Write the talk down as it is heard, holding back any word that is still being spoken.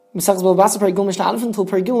Bava Basra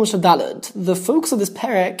The focus of this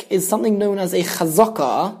perek is something known as a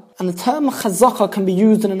chazaka, and the term chazaka can be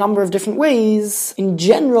used in a number of different ways. In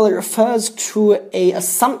general, it refers to an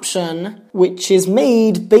assumption which is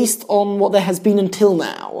made based on what there has been until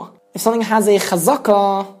now. If something has a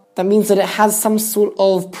chazaka, that means that it has some sort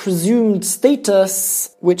of presumed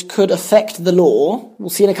status which could affect the law. We'll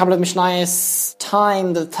see in a couple of Mishnayos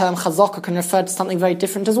time that the term chazaka can refer to something very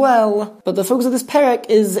different as well. But the focus of this perek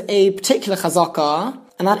is a particular chazaka,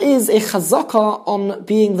 and that is a chazaka on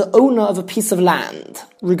being the owner of a piece of land.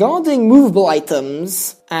 Regarding movable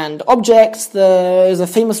items and objects, there is a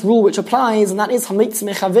famous rule which applies, and that is hametz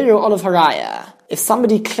mechaveru olav haraya. If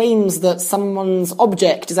somebody claims that someone's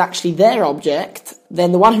object is actually their object,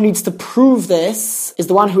 then the one who needs to prove this is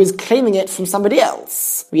the one who is claiming it from somebody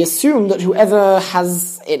else. We assume that whoever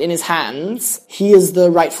has it in his hands, he is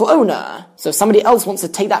the rightful owner. So if somebody else wants to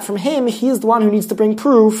take that from him, he is the one who needs to bring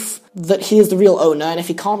proof that he is the real owner, and if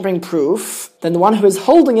he can't bring proof, then the one who is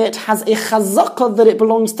holding it has a chazakah that it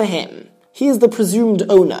belongs to him. He is the presumed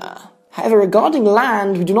owner. However, regarding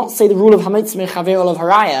land, we do not say the rule of hametz mechaver olav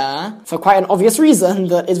haraya for quite an obvious reason,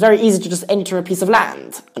 that it's very easy to just enter a piece of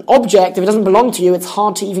land. An object, if it doesn't belong to you, it's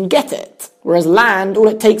hard to even get it. Whereas land, all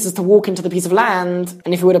it takes is to walk into the piece of land,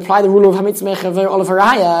 and if we would apply the rule of hametz mechaver olav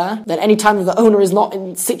haraya, then any time that the owner is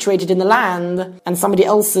not situated in the land, and somebody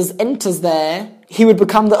else's enters there, he would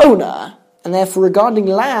become the owner. And therefore, regarding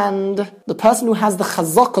land, the person who has the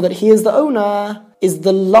chazakah that he is the owner is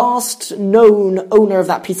the last known owner of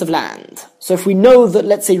that piece of land. So if we know that,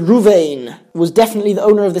 let's say, Ruvain was definitely the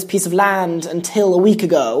owner of this piece of land until a week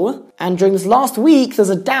ago, and during this last week there's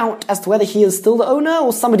a doubt as to whether he is still the owner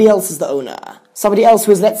or somebody else is the owner. Somebody else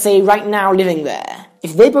who is, let's say, right now living there.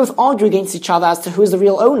 If they both argue against each other as to who is the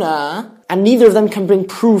real owner, and neither of them can bring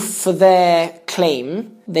proof for their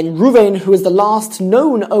claim, then Ruvain, who is the last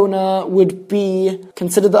known owner, would be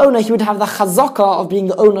considered the owner. He would have the chazakah of being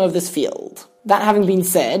the owner of this field. That having been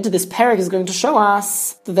said, this perek is going to show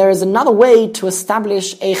us that there is another way to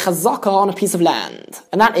establish a chazakah on a piece of land,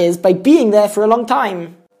 and that is by being there for a long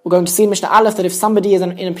time. We're going to see in Mishnah Aleph that if somebody is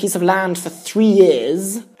in a piece of land for 3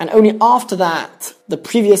 years, and only after that the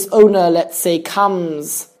previous owner, let's say,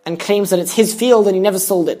 comes and claims that it's his field and he never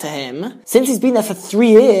sold it to him, since he's been there for 3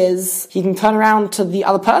 years, he can turn around to the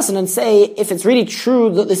other person and say, if it's really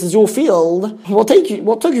true that this is your field, what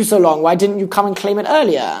took you so long? Why didn't you come and claim it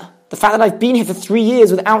earlier? The fact that I've been here for 3 years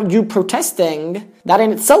without you protesting, that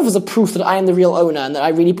in itself is a proof that I am the real owner and that I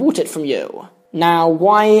really bought it from you. Now,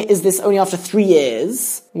 why is this only after 3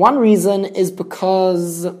 years? One reason is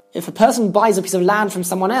because if a person buys a piece of land from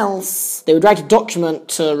someone else, they would write a document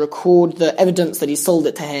to record the evidence that he sold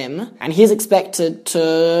it to him, and he is expected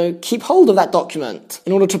to keep hold of that document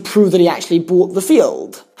in order to prove that he actually bought the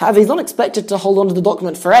field. However, he's not expected to hold on to the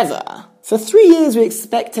document forever. For 3 years, we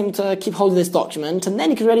expect him to keep hold of this document, and then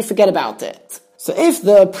he can really forget about it. So if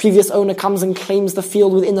the previous owner comes and claims the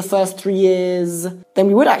field within the first 3 years, then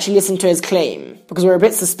we would actually listen to his claim, because we're a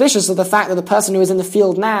bit suspicious of the fact that the person who is in the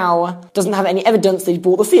field now doesn't have any evidence that he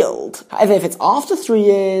bought the field. However, if it's after 3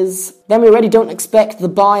 years, then we already don't expect the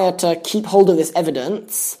buyer to keep hold of this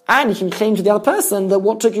evidence, and he can claim to the other person that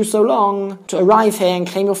what took you so long to arrive here and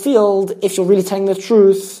claim your field if you're really telling the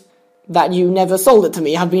truth that you never sold it to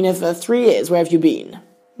me. I've been here for 3 years, where have you been?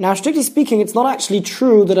 Now, strictly speaking, it's not actually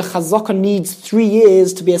true that a chazakah needs 3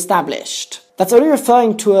 years to be established. That's only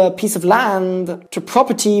referring to a piece of land, to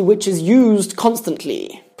property which is used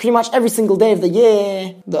constantly. Pretty much every single day of the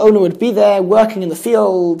year, the owner would be there working in the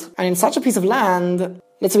field, and in such a piece of land,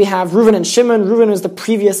 let's say we have Reuven and Shimon. Reuven is the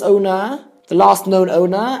previous owner, the last known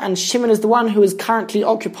owner, and Shimon is the one who is currently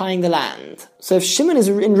occupying the land. So if Shimon is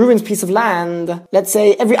in Reuven's piece of land, let's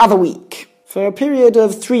say every other week, for a period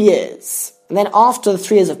of 3 years, and then after the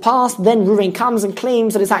 3 years have passed, then Reuven comes and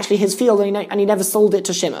claims that it's actually his field and he never sold it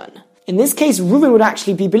to Shimon. In this case, Reuven would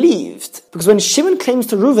actually be believed, because when Shimon claims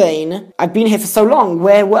to Reuven, I've been here for so long,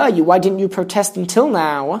 where were you? Why didn't you protest until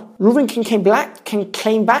now? Reuven can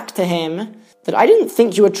claim back to him that I didn't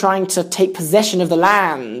think you were trying to take possession of the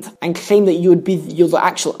land and claim that you're the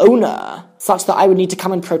actual owner, such that I would need to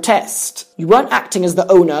come and protest. You weren't acting as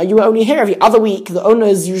the owner, you were only here every other week. The owner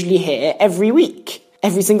is usually here every week,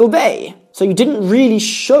 every single day. So you didn't really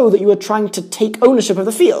show that you were trying to take ownership of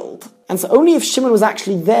the field. And so only if Shimon was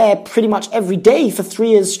actually there pretty much every day for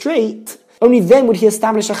 3 years straight, only then would he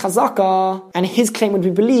establish a chazakah, and his claim would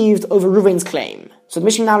be believed over Reuven's claim. So the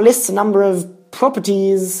Mishnah now lists a number of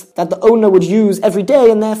properties that the owner would use every day,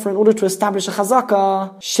 and therefore in order to establish a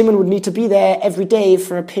chazakah, Shimon would need to be there every day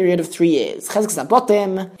for a period of 3 years. Chazak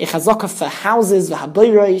zabotim, a chazakah for houses,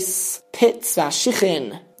 v'habayros, pits,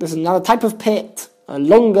 v'hashichin. There's another type of pit, a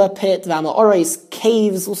longer pit. V'ama'oros,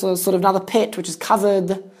 caves, also sort of another pit which is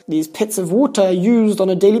covered. These pits of water are used on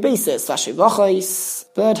a daily basis. V'ashivachos,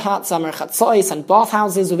 bird huts, amerchatzois, and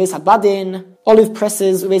bathhouses, uves habadin, olive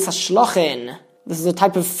presses, uves hashlochen. This is a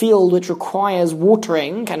type of field which requires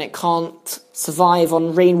watering, and it can't survive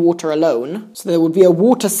on rainwater alone. So there would be a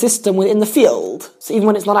water system within the field. So even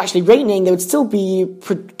when it's not actually raining, they would still be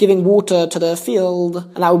giving water to the field,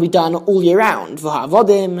 and that would be done all year round.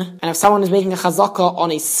 V'ha'avodim. And if someone is making a chazakah on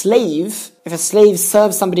a slave, if a slave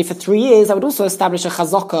serves somebody for 3 years, that would also establish a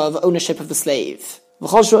chazakah of ownership of the slave.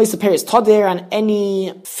 And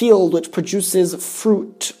any field which produces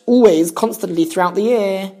fruit always, constantly throughout the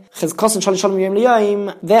year,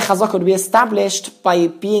 their chazakah would be established by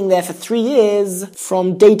being there for 3 years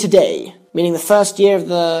from day to day, meaning the first day of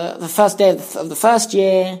the first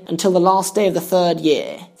year until the last day of the third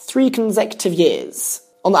year. 3 consecutive years.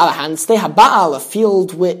 On the other hand, a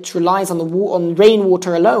field which relies on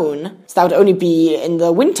rainwater alone, so that would only be in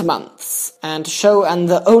the winter months, and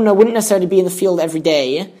the owner wouldn't necessarily be in the field every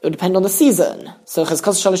day. It would depend on the season. So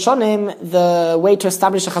the way to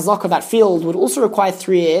establish a chazakah of that field would also require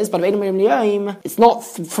 3 years, but it's not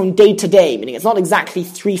from day to day, meaning it's not exactly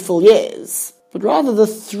 3 full years, but rather the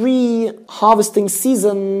 3 harvesting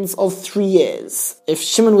seasons of 3 years. If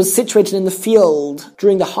Shimon was situated in the field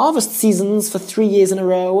during the harvest seasons for 3 years in a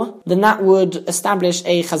row, then that would establish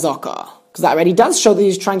a chazakah, because that already does show that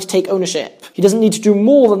he's trying to take ownership. He doesn't need to do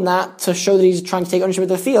more than that to show that he's trying to take ownership of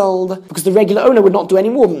the field, because the regular owner would not do any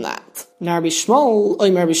more than that. Now Rabbi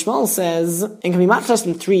Shmuel says, it can be much less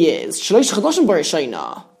than 3 years.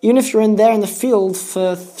 Even if you're in there in the field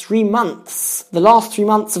for 3 months, the last 3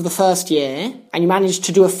 months of the first year, and you manage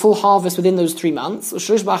to do a full harvest within those 3 months,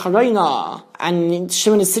 and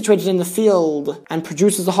Shimon is situated in the field and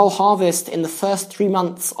produces the whole harvest in the first 3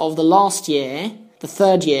 months of the last year, the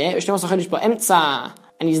third year,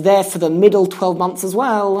 and he's there for the middle 12 months as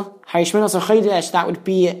well, that would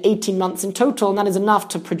be 18 months in total, and that is enough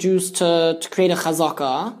to produce, to create a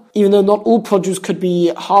chazakah. Even though not all produce could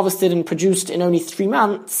be harvested and produced in only 3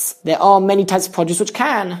 months, there are many types of produce which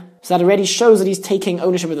can. So that already shows that he's taking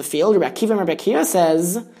ownership of the field. Rabbi Akiva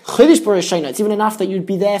says, it's even enough that you'd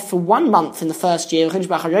be there for 1 month in the first year,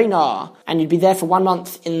 and you'd be there for 1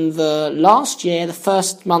 month in the last year, the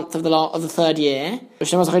first month of the third year,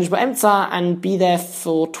 and be there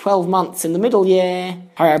for 12 months in the middle year.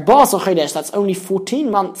 That's only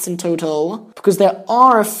 14 months in total, because there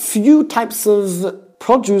are a few types of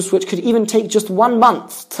produce which could even take just 1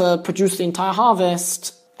 month to produce the entire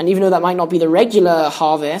harvest. And even though that might not be the regular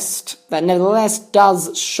harvest, that nevertheless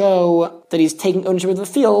does show that he's taking ownership of the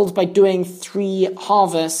field by doing 3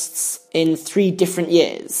 harvests in 3 different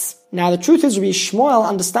years. Now, the truth is, Rabbi Shmuel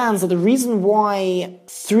understands that the reason why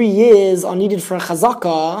 3 years are needed for a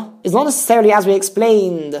chazakah is not necessarily as we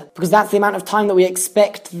explained, because that's the amount of time that we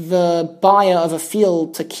expect the buyer of a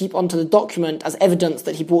field to keep onto the document as evidence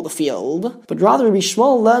that he bought the field, but rather Rabbi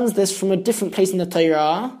Shmuel learns this from a different place in the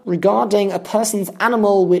Torah regarding a person's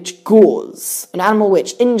animal which gores, an animal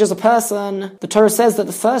which injures a person. The Torah says that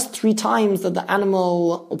the first 3 times that the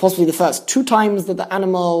animal, or possibly the first 2 times that the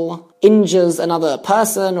animal injures another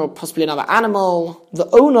person or possibly another animal, the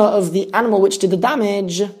owner of the animal which did the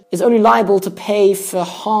damage is only liable to pay for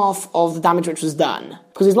half of the damage which was done,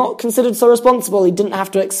 because he's not considered so responsible. He didn't have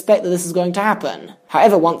to expect that this is going to happen.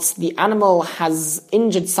 However, once the animal has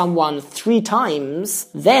injured someone 3 times,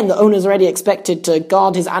 then the owner is already expected to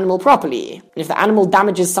guard his animal properly. And if the animal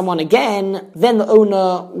damages someone again, then the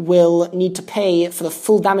owner will need to pay for the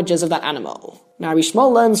full damages of that animal. Now, Rabbi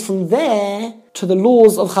Shmuel learns from there to the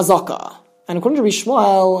laws of chazakah. And according to Rabbi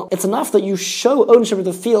Shmuel, it's enough that you show ownership of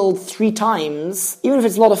the field 3 times, even if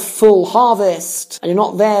it's not a full harvest, and you're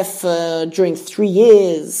not there during 3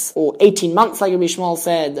 years, or 18 months like Rabbi Shmuel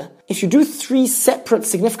said. If you do 3 separate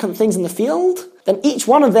significant things in the field, then each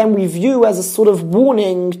one of them we view as a sort of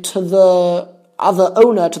warning to the other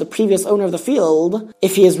owner, to the previous owner of the field,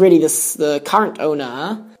 if he is really the current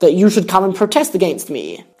owner, that you should come and protest against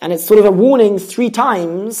me. And it's sort of a warning 3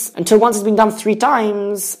 times, until once it's been done 3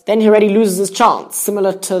 times, then he already loses his chance.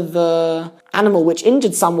 Similar to the animal which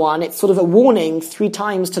injured someone, it's sort of a warning 3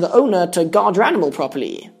 times to the owner to guard your animal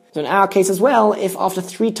properly. So in our case as well, if after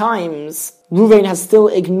 3 times Ruvain has still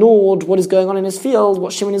ignored what is going on in his field,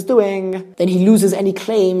 what Shimon is doing, then he loses any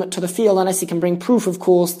claim to the field unless he can bring proof, of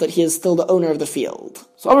course, that he is still the owner of the field.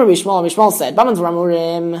 So Rabbi Shmuel said,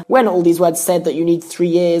 when all these words said that you need 3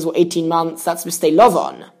 years or 18 months, that's mistay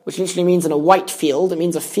lovon, which literally means in a white field. It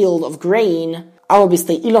means a field of grain.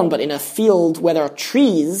 Ilon, but in a field where there are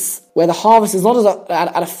trees, where the harvest is not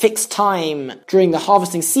at a fixed time during the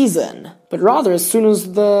harvesting season, but rather as soon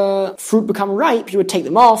as the fruit become ripe, you would take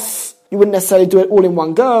them off. You wouldn't necessarily do it all in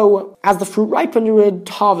one go. As the fruit ripened, you would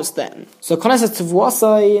harvest them. So Kones says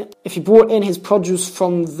Tivuasai, if he brought in his produce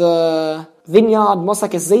from the vineyard,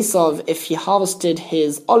 Mosakes Zeisov, if he harvested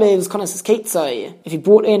his olives, Kones says Keitzai, if he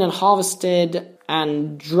brought in and harvested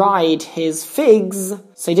and dried his figs,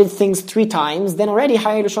 so he did things 3 times, then already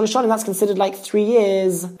Hayelu Sholishonim, that's considered like 3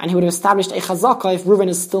 years, and he would have established a chazaka if Reuven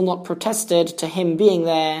is still not protested to him being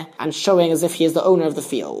there and showing as if he is the owner of the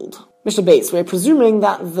field. Mr. Bates, we're presuming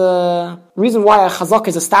that the reason why a chazaka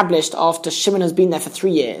is established after Shimon has been there for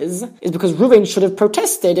 3 years is because Reuven should have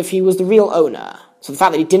protested if he was the real owner. So the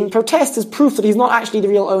fact that he didn't protest is proof that he's not actually the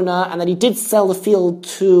real owner and that he did sell the field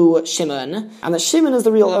to Shimon and that Shimon is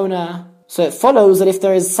the real owner. So it follows that if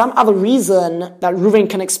there is some other reason that Reuven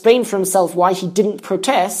can explain for himself why he didn't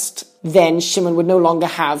protest, then Shimon would no longer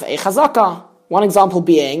have a chazaka. One example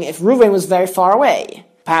being, if Reuven was very far away,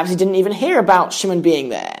 perhaps he didn't even hear about Shimon being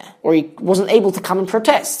there, or he wasn't able to come and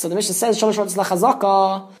protest. So the Mishnah says, Shalosh Rots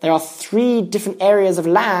LaChazaka, there are 3 different areas of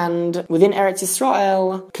land within Eretz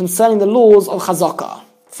Yisrael concerning the laws of Chazaka.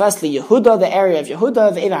 Firstly, Yehuda, the area of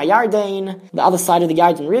Yehuda, the Eva HaYarden, the other side of the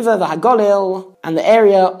Yarden River, the HaGolil, and the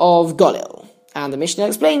area of Golil. And the Mishnah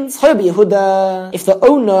explains, Hoyabi Yehuda, if the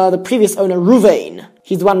owner, the previous owner, Ruvain,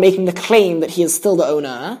 he's the one making the claim that he is still the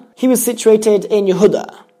owner, he was situated in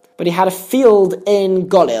Yehuda, but he had a field in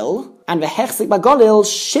Golil, and the Hechzik Bagolil,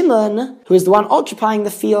 Shimon, who is the one occupying the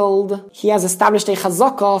field, he has established a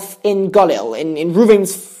chazakah in Golil, in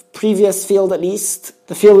Ruvain's previous field at least,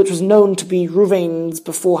 the field which was known to be Ruvain's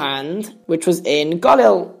beforehand, which was in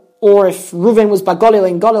Golil. Or if Reuven was Bagolil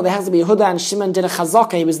in Golil, there has to be Yehuda, and Shimon did a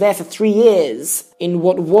chazaka, he was there for 3 years in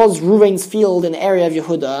what was Reuven's field in the area of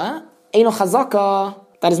Yehuda. Eino chazaka,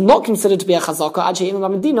 that is not considered to be a chazaka, Ad she'im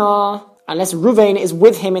b'Medina, unless Reuven is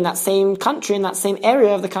with him in that same country, in that same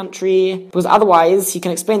area of the country, because otherwise he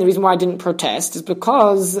can explain the reason why I didn't protest is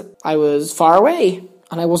because I was far away,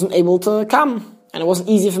 and I wasn't able to come. And it wasn't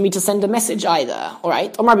easy for me to send a message either.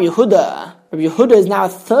 Alright, Rabbi Yehuda. Rabbi Yehuda is now a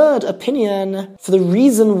 3rd opinion for the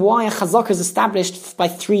reason why a chazaka is established by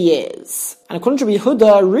 3 years. And according to Rabbi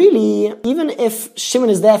Yehuda, really, even if Shimon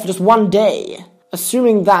is there for just 1 day,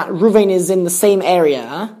 assuming that Reuven is in the same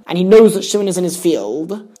area, and he knows that Shimon is in his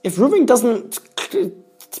field, if Reuven doesn't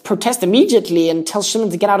protest immediately and tell Shimon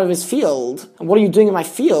to get out of his field, and what are you doing in my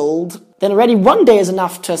field, then already 1 day is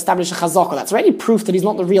enough to establish a chazaka. That's already proof that he's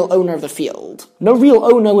not the real owner of the field. No real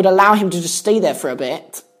owner would allow him to just stay there for a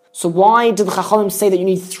bit. So why did the Chachamim say that you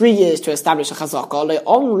need 3 years to establish a chazaka?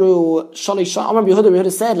 Le'omru shalishanim.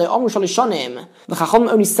 Yehuda said, Le'omru shalishanim. The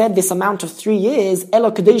Chachamim only said this amount of 3 years,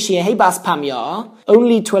 Elo kadeshi yehebas pamya,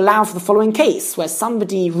 only to allow for the following case, where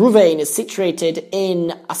somebody, Reuven, is situated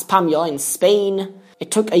in Aspamya, in Spain.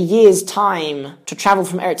 It took a year's time to travel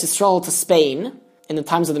from Eretz Yisrael to Spain, in the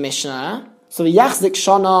times of the Mishnah. So the Yachzik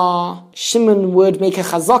Shana, Shimon would make a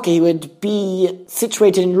chazaka, he would be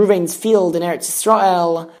situated in Reuven's field in Eretz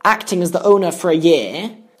Yisrael, acting as the owner for a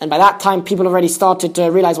year. And by that time, people already started to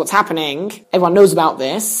realize what's happening. Everyone knows about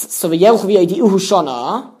this. So the Yelchu v'yedi'uhu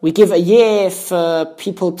Shana, we give a year for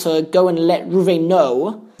people to go and let Reuven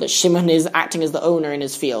know that Shimon is acting as the owner in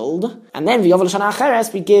his field. And then v'yovel Shana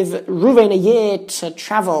Acheres, we give Reuven a year to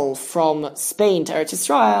travel from Spain to Eretz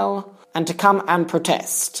Yisrael, and to come and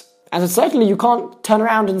protest. And so certainly you can't turn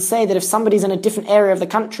around and say that if somebody's in a different area of the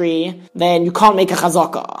country, then you can't make a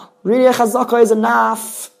chazaka. Really, a chazaka is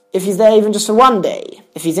enough if he's there even just for 1 day.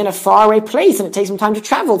 If he's in a faraway place and it takes some time to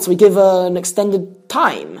travel, so we give an extended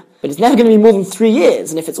time. But it's never going to be more than 3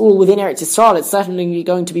 years, and if it's all within Eretz Yisrael, it's certainly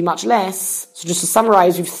going to be much less. So just to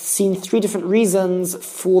summarize, we've seen 3 different reasons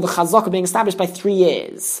for the chazaka being established by 3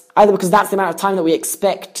 years. Either because that's the amount of time that we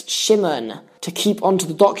expect Shimon to keep onto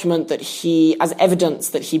the document that he, as evidence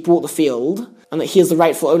that he bought the field, and that he is the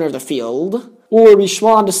rightful owner of the field, or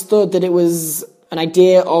Rishma understood that it was an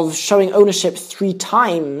idea of showing ownership 3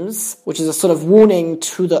 times, which is a sort of warning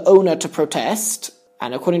to the owner to protest.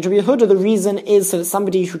 And according to Rabbi Yehuda, the reason is so that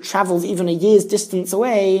somebody who travels even a year's distance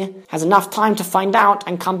away has enough time to find out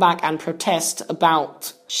and come back and protest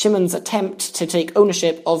about Shimon's attempt to take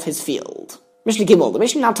ownership of his field. Mishnah Gimel. The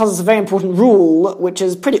Mishnah now tells us a very important rule, which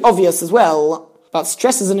is pretty obvious as well, but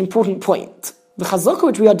stresses an important point. The chazaka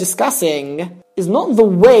which we are discussing is not the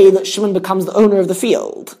way that Shimon becomes the owner of the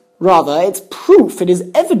field. Rather, it's proof, it is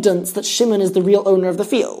evidence that Shimon is the real owner of the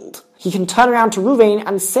field. He can turn around to Reuven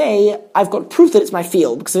and say, I've got proof that it's my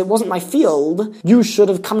field, because if it wasn't my field, you should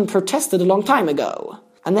have come and protested a long time ago.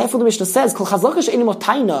 And therefore the Mishnah says, Kol chazaka she'ein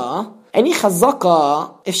motaina, Any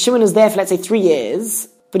chazaka, if Shimon is there for, let's say, 3 years,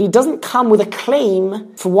 but he doesn't come with a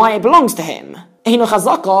claim for why it belongs to him. Eino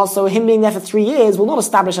chazaka, so him being there for 3 years will not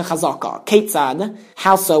establish a chazaka. Ketzad,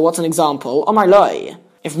 how so? What's an example? Omar loi.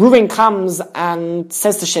 If Reuven comes and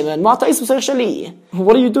says to Shimon, what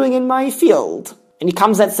are you doing in my field? And he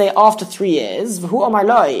comes, let's say, after 3 years,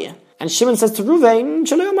 and Shimon says to Reuven,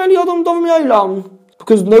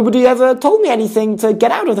 because nobody ever told me anything to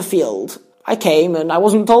get out of the field. I came and I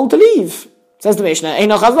wasn't told to leave. Says the Mishnah,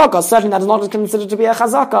 Eino chazaka, certainly that is not considered to be a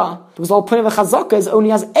chazaka. Because the whole point of a chazaka is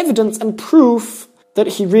only as evidence and proof that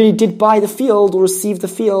he really did buy the field or receive the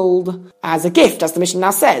field as a gift, as the Mishnah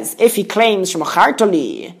now says. If he claims,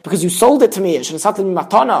 because you sold it to me,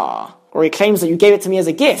 or he claims that you gave it to me as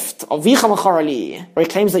a gift, or he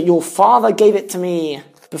claims that your father gave it to me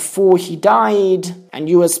before he died, and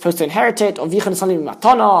you were supposed to inherit it, or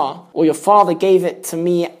your father gave it to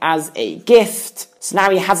me as a gift. So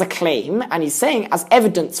now he has a claim, and he's saying, as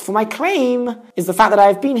evidence for my claim, is the fact that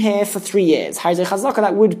I've been here for 3 years.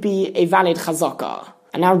 That would be a valid chazaka.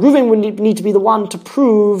 And now Reuven would need to be the one to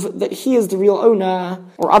prove that he is the real owner,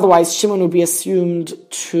 or otherwise Shimon would be assumed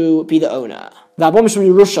to be the owner.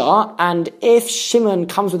 And if Shimon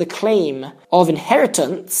comes with a claim of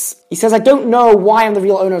inheritance, he says, I don't know why I'm the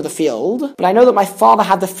real owner of the field, but I know that my father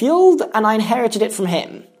had the field and I inherited it from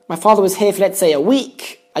him. My father was here for, let's say, a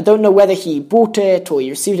week. I don't know whether he bought it or he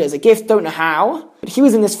received it as a gift, don't know how. But he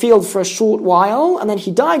was in this field for a short while, and then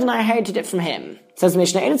he died and I inherited it from him. Says the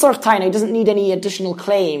Mishnah, he doesn't need any additional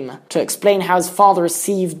claim to explain how his father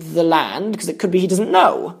received the land, because it could be he doesn't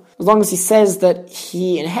know. As long as he says that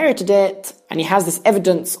he inherited it, and he has this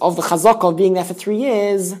evidence of the chazaka of being there for 3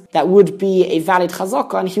 years, that would be a valid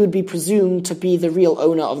chazaka, and he would be presumed to be the real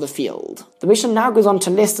owner of the field. The Mishnah now goes on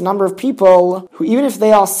to list a number of people who, even if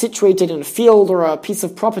they are situated in a field or a piece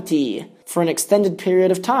of property for an extended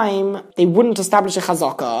period of time, they wouldn't establish a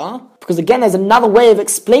chazaka, because again, there's another way of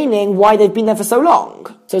explaining why they've been there for so long.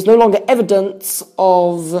 So it's no longer evidence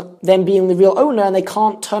of them being the real owner, and they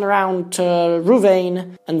can't turn around to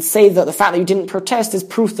Reuven and say that the fact that you didn't protest is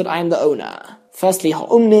proof that I am the owner. Firstly,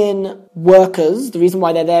 ha'umnin, workers, the reason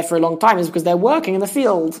why they're there for a long time is because they're working in the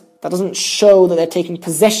field. That doesn't show that they're taking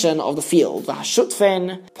possession of the field. The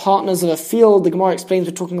hashutfen, partners of a field, the Gemara explains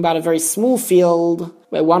we're talking about a very small field,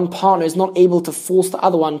 where one partner is not able to force the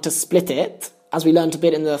other one to split it, as we learned a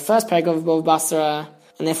bit in the first paragraph of Bava Basra.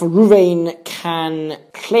 And therefore Reuven can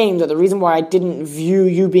claim that the reason why I didn't view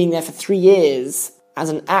you being there for 3 years as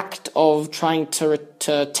an act of trying to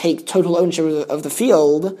take total ownership of the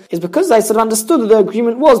field is because I sort of understood that the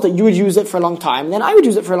agreement was that you would use it for a long time, and then I would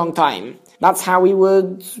use it for a long time. That's how we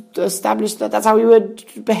would establish that, that's how we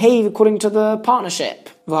would behave according to the partnership.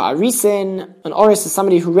 Va'arisin, an oris is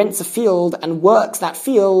somebody who rents a field and works that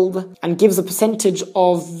field and gives a percentage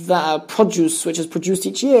of the produce which is produced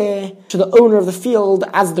each year to the owner of the field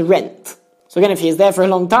as the rent. So again, if he is there for a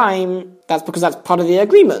long time, that's because that's part of the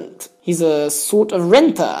agreement. He's a sort of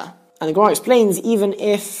renter. And the Gemara explains, even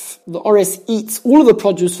if the oris eats all of the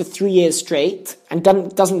produce for 3 years straight and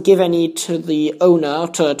doesn't give any to the owner,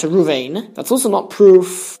 to Reuven, that's also not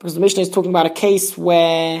proof, because the Mishnah is talking about a case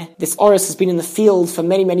where this oris has been in the field for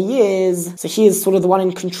many, many years, so he is sort of the one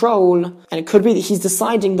in control, and it could be that he's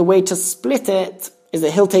deciding the way to split it is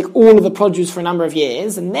that he'll take all of the produce for a number of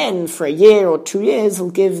years, and then for a year or 2 years, he'll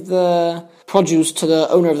give the produce to the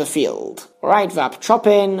owner of the field. Alright,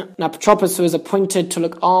 v'apotropin, an apotropos who is appointed to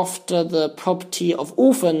look after the property of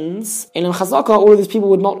orphans. In a chazaka, all of these people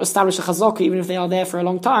would not establish a chazaka even if they are there for a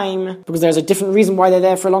long time, because there's a different reason why they're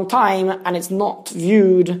there for a long time, and it's not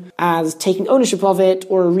viewed as taking ownership of it,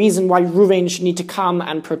 or a reason why Reuven should need to come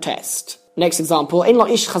and protest. Next example, a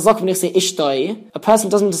person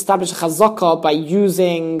doesn't establish a chazaka by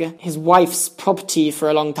using his wife's property for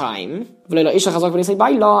a long time. And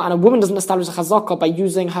a woman doesn't establish a chazaka by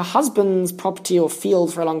using her husband's property or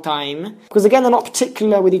field for a long time. Because again, they're not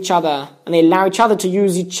particular with each other, and they allow each other to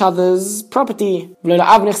use each other's property. A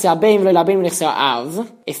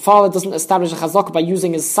father doesn't establish a chazaka by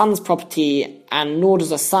using his son's property, and nor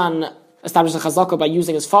does a son establish a chazaka by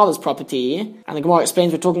using his father's property. And the Gemara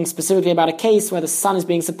explains we're talking specifically about a case where the son is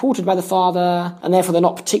being supported by the father, and therefore they're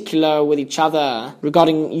not particular with each other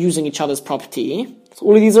regarding using each other's property. So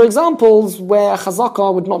all of these are examples where a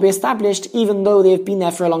chazaka would not be established even though they have been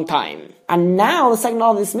there for a long time. And now the second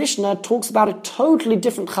half of this Mishnah talks about a totally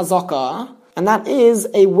different chazaka, and that is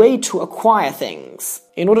a way to acquire things.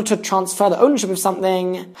 In order to transfer the ownership of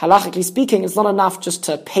something, halachically speaking, it's not enough just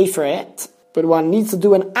to pay for it, but one needs to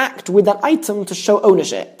do an act with that item to show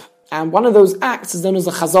ownership. And one of those acts is known as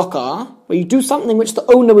a chazaka, where you do something which the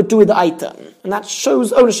owner would do with the item. And that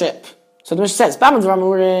shows ownership. So the Mishnah says,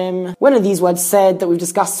 when are these words said that we've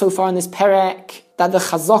discussed so far in this perek, that the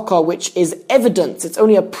chazaka, which is evidence, it's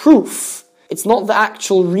only a proof, it's not the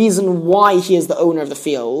actual reason why he is the owner of the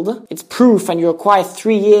field, it's proof and you require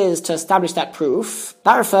 3 years to establish that proof.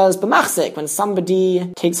 That refers b'machzik, when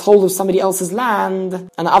somebody takes hold of somebody else's land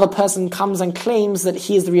and the other person comes and claims that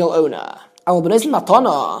he is the real owner. But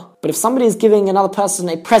if somebody is giving another person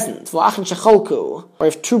a present, or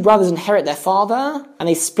if two brothers inherit their father, and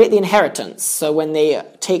they split the inheritance, so when they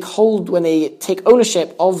take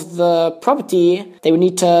ownership of the property, they would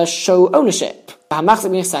need to show ownership.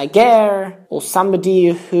 Or somebody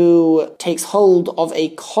who takes hold of a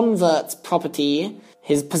convert's property,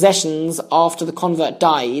 his possessions, after the convert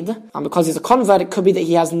died. And because he's a convert, it could be that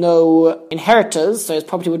he has no inheritors, so his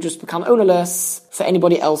property would just become ownerless for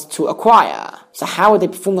anybody else to acquire. So how would they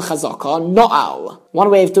perform the chazakah? No'al. One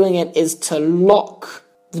way of doing it is to lock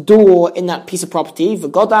the door in that piece of property,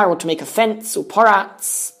 v'godar, or to make a fence, or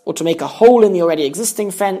parats, or to make a hole in the already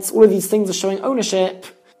existing fence. All of these things are showing ownership.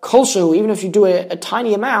 Kolshu, even if you do a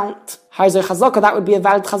tiny amount, Haizeh chazaka, that would be a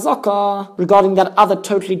valid chazaka regarding that other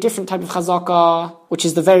totally different type of chazaka, which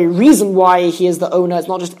is the very reason why he is the owner. It's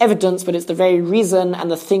not just evidence, but it's the very reason and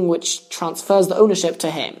the thing which transfers the ownership to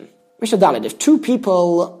him. Mishnah Daled, if two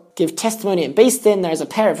people give testimony in Beis Din, there is a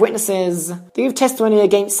pair of witnesses, they give testimony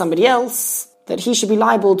against somebody else, that he should be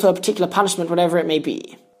liable to a particular punishment, whatever it may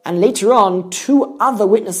be. And later on, 2 other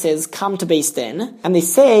witnesses come to Beis Din, and they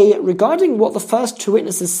say, regarding what the first 2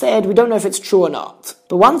 witnesses said, we don't know if it's true or not.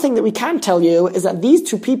 But one thing that we can tell you is that these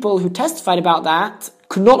 2 people who testified about that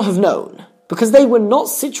could not have known, because they were not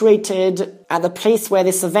situated at the place where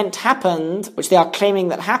this event happened, which they are claiming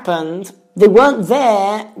that happened. They weren't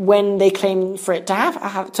there when they claimed for it to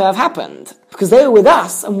have happened, because they were with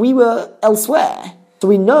us and we were elsewhere. So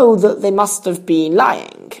we know that they must have been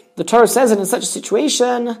lying. The Torah says that in such a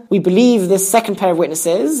situation, we believe this second pair of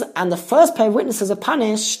witnesses, and the first pair of witnesses are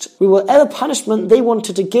punished with whatever punishment they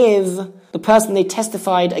wanted to give the person they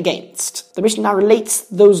testified against. The Mishnah now relates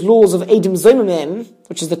those laws of Eidim Zomimim,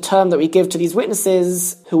 which is the term that we give to these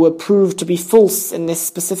witnesses who were proved to be false in this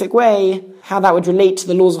specific way, how that would relate to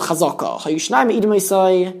the laws of Chazakah.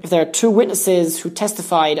 If there are 2 witnesses who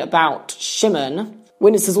testified about Shimon,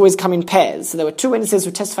 witnesses always come in pairs. So there were 2 witnesses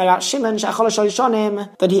who testified about Shimon,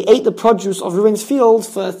 that he ate the produce of Reuven's field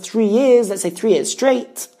for 3 years, let's say 3 years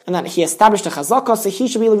straight, and that he established a chazakah, so he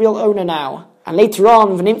should be the real owner now. And later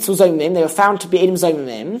on, they were found to be Eidim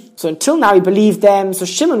Zomimim. So until now, he believed them, so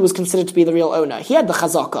Shimon was considered to be the real owner. He had the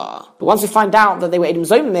chazakah. But once we find out that they were Eidim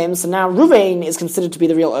Zomimim, so now Reuven is considered to be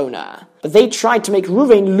the real owner. But they tried to make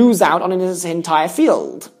Reuven lose out on his entire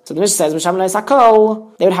field. So the Mishnah says,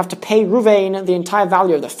 they would have to pay Reuven the entire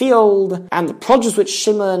value of the field, and the produce which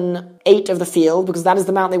Shimon ate of the field, because that is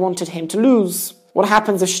the amount they wanted him to lose. What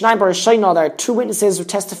happens if Shnai bar Shayna, there are 2 witnesses who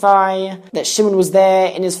testify that Shimon was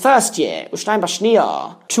there in his first year, Ushnai bar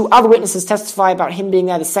Shniya. 2 other witnesses testify about him being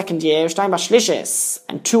there the second year, Ushnai bar Shlishis.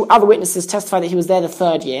 And 2 other witnesses testify that he was there the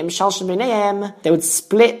third year, Mishal Shem B'neihem. They would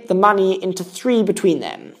split the money into 3 between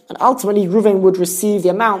them. And ultimately, Reuven would receive the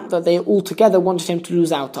amount that they all together wanted him to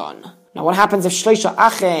lose out on. Now what happens if Shloisha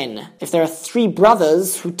Achen, if there are 3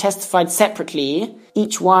 brothers who testified separately,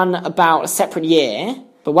 each one about a separate year,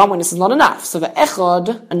 but one witness is not enough. So the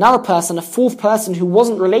Echad, another person, a 4th person who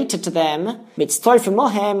wasn't related to them, Mitztoy from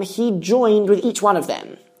Mohem, he joined with each one of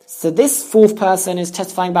them. So this 4th person is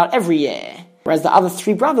testifying about every year, whereas the other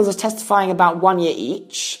 3 brothers are testifying about 1 year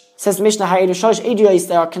each. Says Mishnah Ha'edu Shosh Eduyos,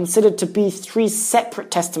 they are considered to be 3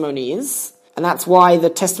 separate testimonies, and that's why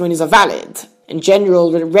the testimonies are valid. In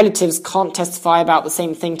general, relatives can't testify about the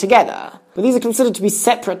same thing together. But these are considered to be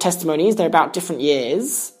separate testimonies, they're about different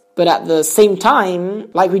years. But at the same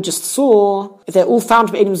time, like we just saw, if they're all found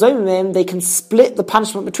to be Eidim Zomimim, they can split the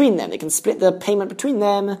punishment between them. They can split the payment between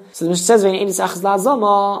them. So the Mishnah says,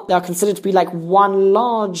 they are considered to be like one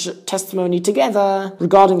large testimony together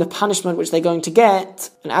regarding the punishment which they're going to get.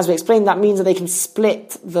 And as we explained, that means that they can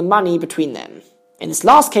split the money between them. In this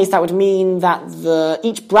last case, that would mean that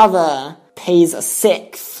each brother pays a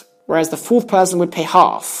 1/6, whereas the 4th person would pay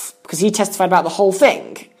half, because he testified about the whole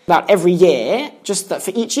thing. About every year, just that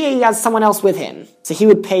for each year he has someone else with him. So he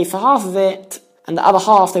would pay for half of it, and the other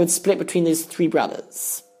half they would split between these 3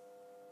 brothers.